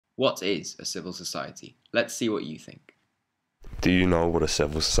What is a civil society? Let's see what you think. Do you know what a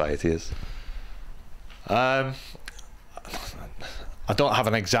civil society is? I don't have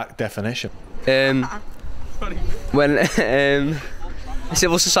an exact definition. When a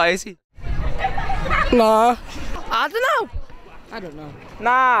civil society? Nah. I don't know. I don't know.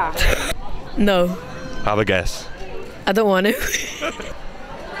 Nah. No. Have a guess. I don't want to.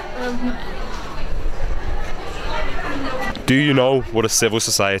 Do you know what a civil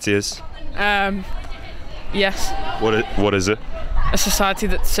society is? Yes. What is it? A society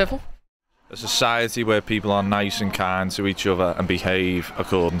that's civil. A society where people are nice and kind to each other and behave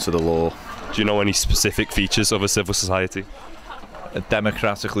according to the law. Do you know any specific features of a civil society? A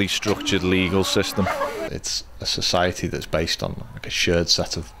democratically structured legal system. It's a society that's based on like a shared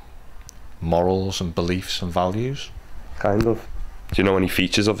set of morals and beliefs and values. Kind of. Do you know any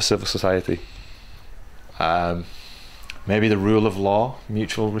features of a civil society? Maybe the rule of law,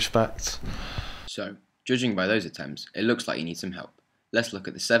 mutual respect. So, judging by those attempts, it looks like you need some help. Let's look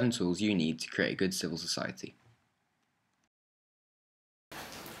at the 7 tools you need to create a good civil society.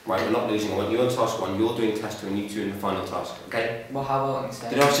 Right, we're not losing. I want you on task 1, you're doing task 2 and you 2 in the final task, okay? Well, how about instead?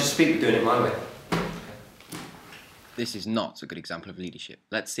 Did I just speak doing it my way? This is not a good example of leadership.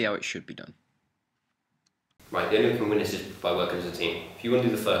 Let's see how it should be done. Right, the only way we can win this is by working as a team. If you want to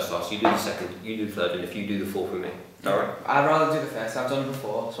do the first task, you do the second, you do the third, and if you do the fourth with me. Alright? I'd rather do the first. I've done it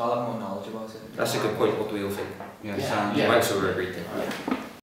before, so I'll have more knowledge about it. That's a good point. What do we all think? Yeah. Right, so we're agreed then.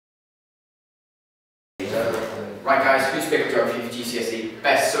 Right guys, who's picked geography for GCSE?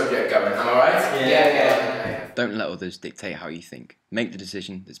 Best subject going, am I right? Yeah. Don't let others dictate how you think. Make the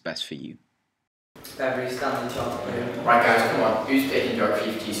decision that's best for you. Every standard chart. Right guys, come on, who's picking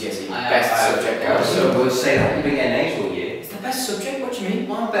geography for GCSE? Best subject going. So we'll say that you've been getting A's all year. It's the best subject, what do you mean?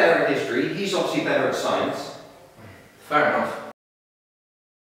 Well, I'm better at history, he's obviously better at science. Fair enough.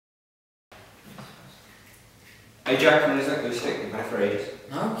 Hey Jack, can you use that stick in for ages?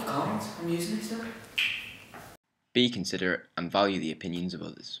 No, you can't. I'm using it still. Be considerate and value the opinions of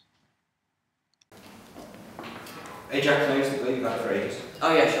others. Hey Jack, can I use the glue for ages?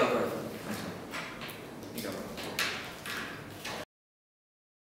 Oh yeah, sure, go. You go.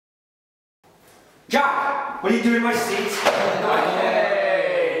 Jack! What are you doing in my seat?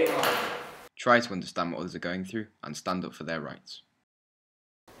 Try to understand what others are going through and stand up for their rights.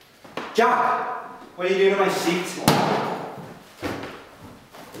 Jack! What are you doing in my seat? You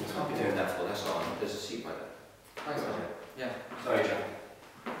can't be doing that for, that's all. There's a seat right there. Thanks, man. Yeah. Sorry, Jack.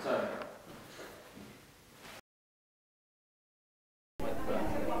 Sorry.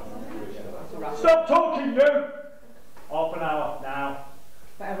 Stop talking, you! Half an hour now.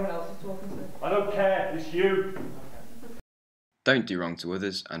 But everyone else is talking to. I don't care, it's you. Don't do wrong to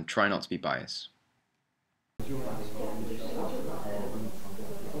others and try not to be biased.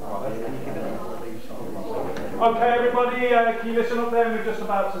 Okay everybody, can you listen up there? We're just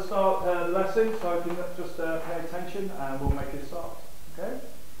about to start the lesson, so if you just pay attention and we'll make it start. Okay?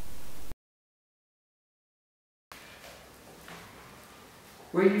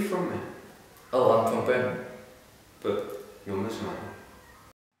 Where are you from, man? Oh, I'm from Birmingham. But you're Muslim.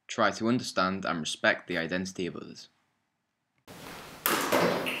 Try to understand and respect the identity of others.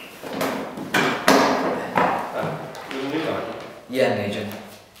 You're a new guy? Yeah, an agent.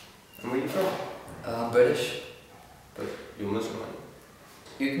 And where are you from? I'm British. But you're Muslim, aren't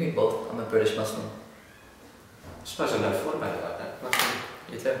you? You can be both. I'm a British Muslim. I suppose I never thought about it like that.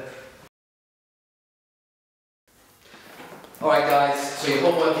 You too. Alright guys, so your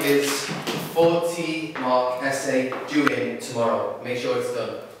homework is 40-mark essay due in tomorrow. Make sure it's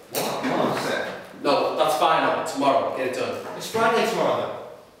done. What? Tomorrow's it? No, that's fine. No, tomorrow. Get it done. It's Friday tomorrow though.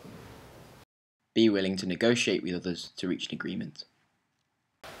 Be willing to negotiate with others to reach an agreement.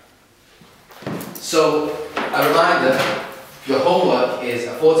 So, a reminder, your homework is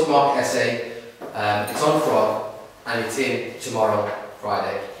a 40-mark essay. It's on Frog and it's in tomorrow,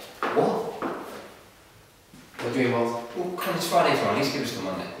 Friday. What? What do you mean what? Well, come it's Friday tomorrow, at least give us till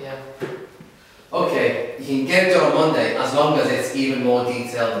Monday. Yeah. Okay, you can get it done on Monday as long as it's even more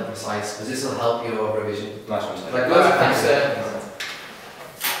detailed and precise, because this will help your revision. Nice one, sir. Like, good, thanks, sir.